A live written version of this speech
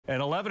An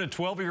 11 and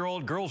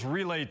 12-year-old girls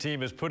relay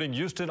team is putting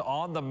Houston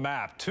on the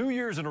map. 2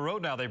 years in a row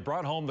now, they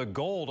brought home the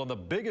gold on the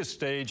biggest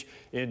stage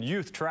in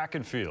youth track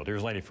and field.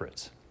 Here's Lainey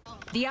Fritz.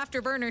 The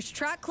Afterburners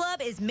track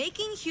club is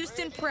making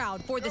Houston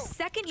proud. For the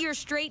second year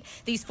straight,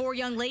 these four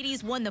young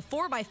ladies won the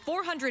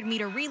 4x400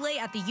 meter relay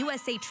at the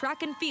USA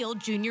Track and Field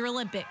Junior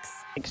Olympics.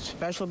 It's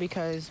special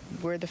because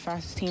we're the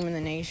fastest team in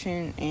the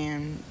nation,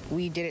 and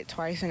we did it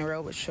twice in a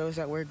row, which shows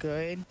that we're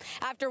good.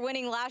 After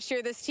winning last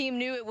year, this team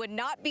knew it would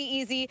not be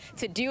easy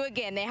to do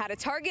again. They had a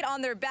target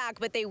on their back,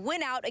 but they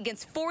went out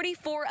against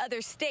 44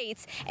 other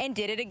states and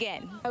did it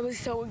again. I was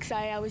so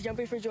excited. I was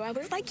jumping for joy. I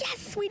was like,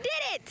 yes, we did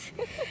it.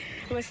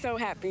 I was so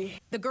happy.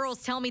 The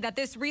girls tell me that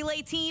this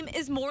relay team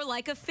is more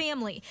like a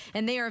family,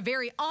 and they are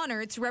very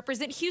honored to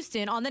represent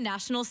Houston on the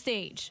national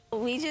stage.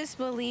 We just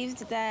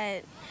believed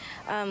that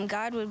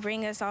God would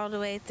bring us all the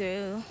way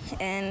through,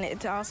 and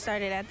it all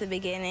started at the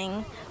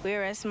beginning. We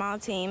were a small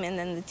team, and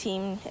then the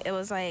team, it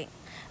was like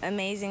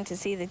amazing to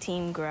see the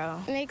team grow.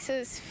 It makes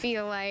us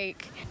feel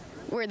like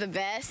we're the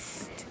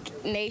best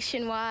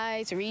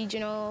nation-wise,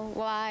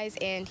 regional-wise,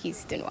 and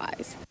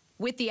Houston-wise.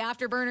 With the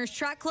Afterburners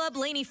Track Club,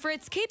 Lainey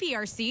Fritz,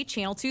 KPRC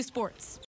Channel 2 Sports.